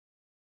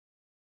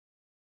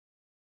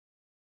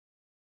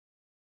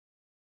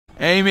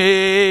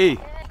Amy,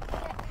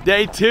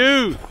 day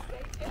 2.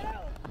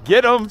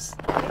 Get 'ems.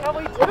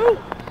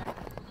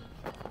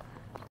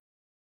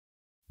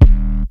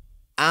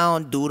 I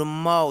don't do the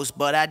most,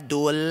 but I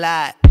do a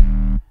lot.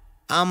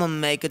 I'ma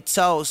make a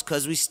toast,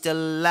 cause we still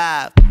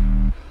alive.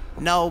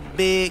 No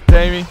big,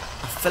 Amy.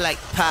 I feel like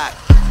Pac.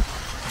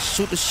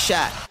 Shoot a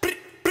shot.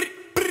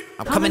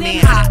 I'm coming in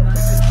hot.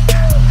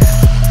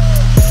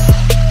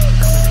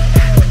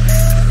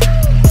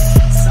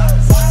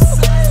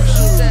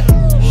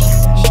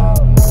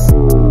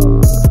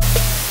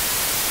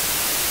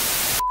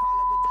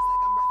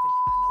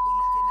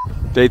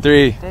 Day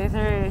 3.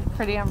 Day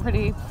 3. I'm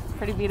pretty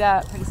beat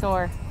up, pretty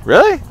sore.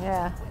 Really?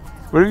 Yeah.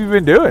 What have you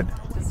been doing?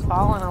 Just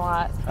falling a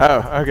lot.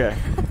 Oh, okay.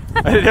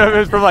 I didn't know if it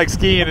was from like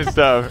skiing and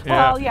stuff.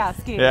 Well, yeah,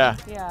 skiing. Yeah.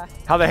 Yeah.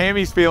 How the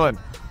hammies feeling?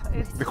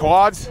 It's, The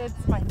quads?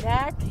 It's my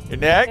neck. Your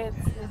neck?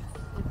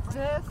 It's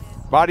this.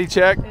 Body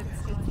check?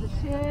 It's the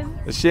shin.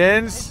 The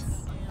shins?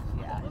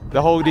 Yeah.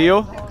 The whole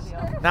deal? The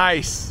whole deal.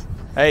 Nice.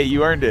 Hey,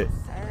 you earned it.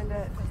 I earned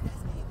it.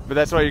 But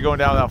that's why you're going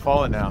down without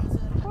falling now.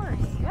 Of course,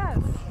 yes.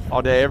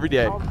 All day, every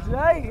day. All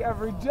day,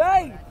 every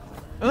day.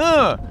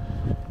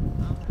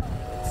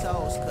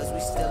 Toast, cause we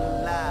still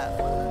alive.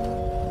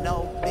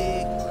 No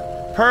big.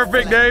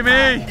 Perfect,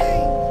 Amy.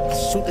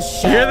 Shoot the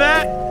shot. You hear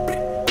that?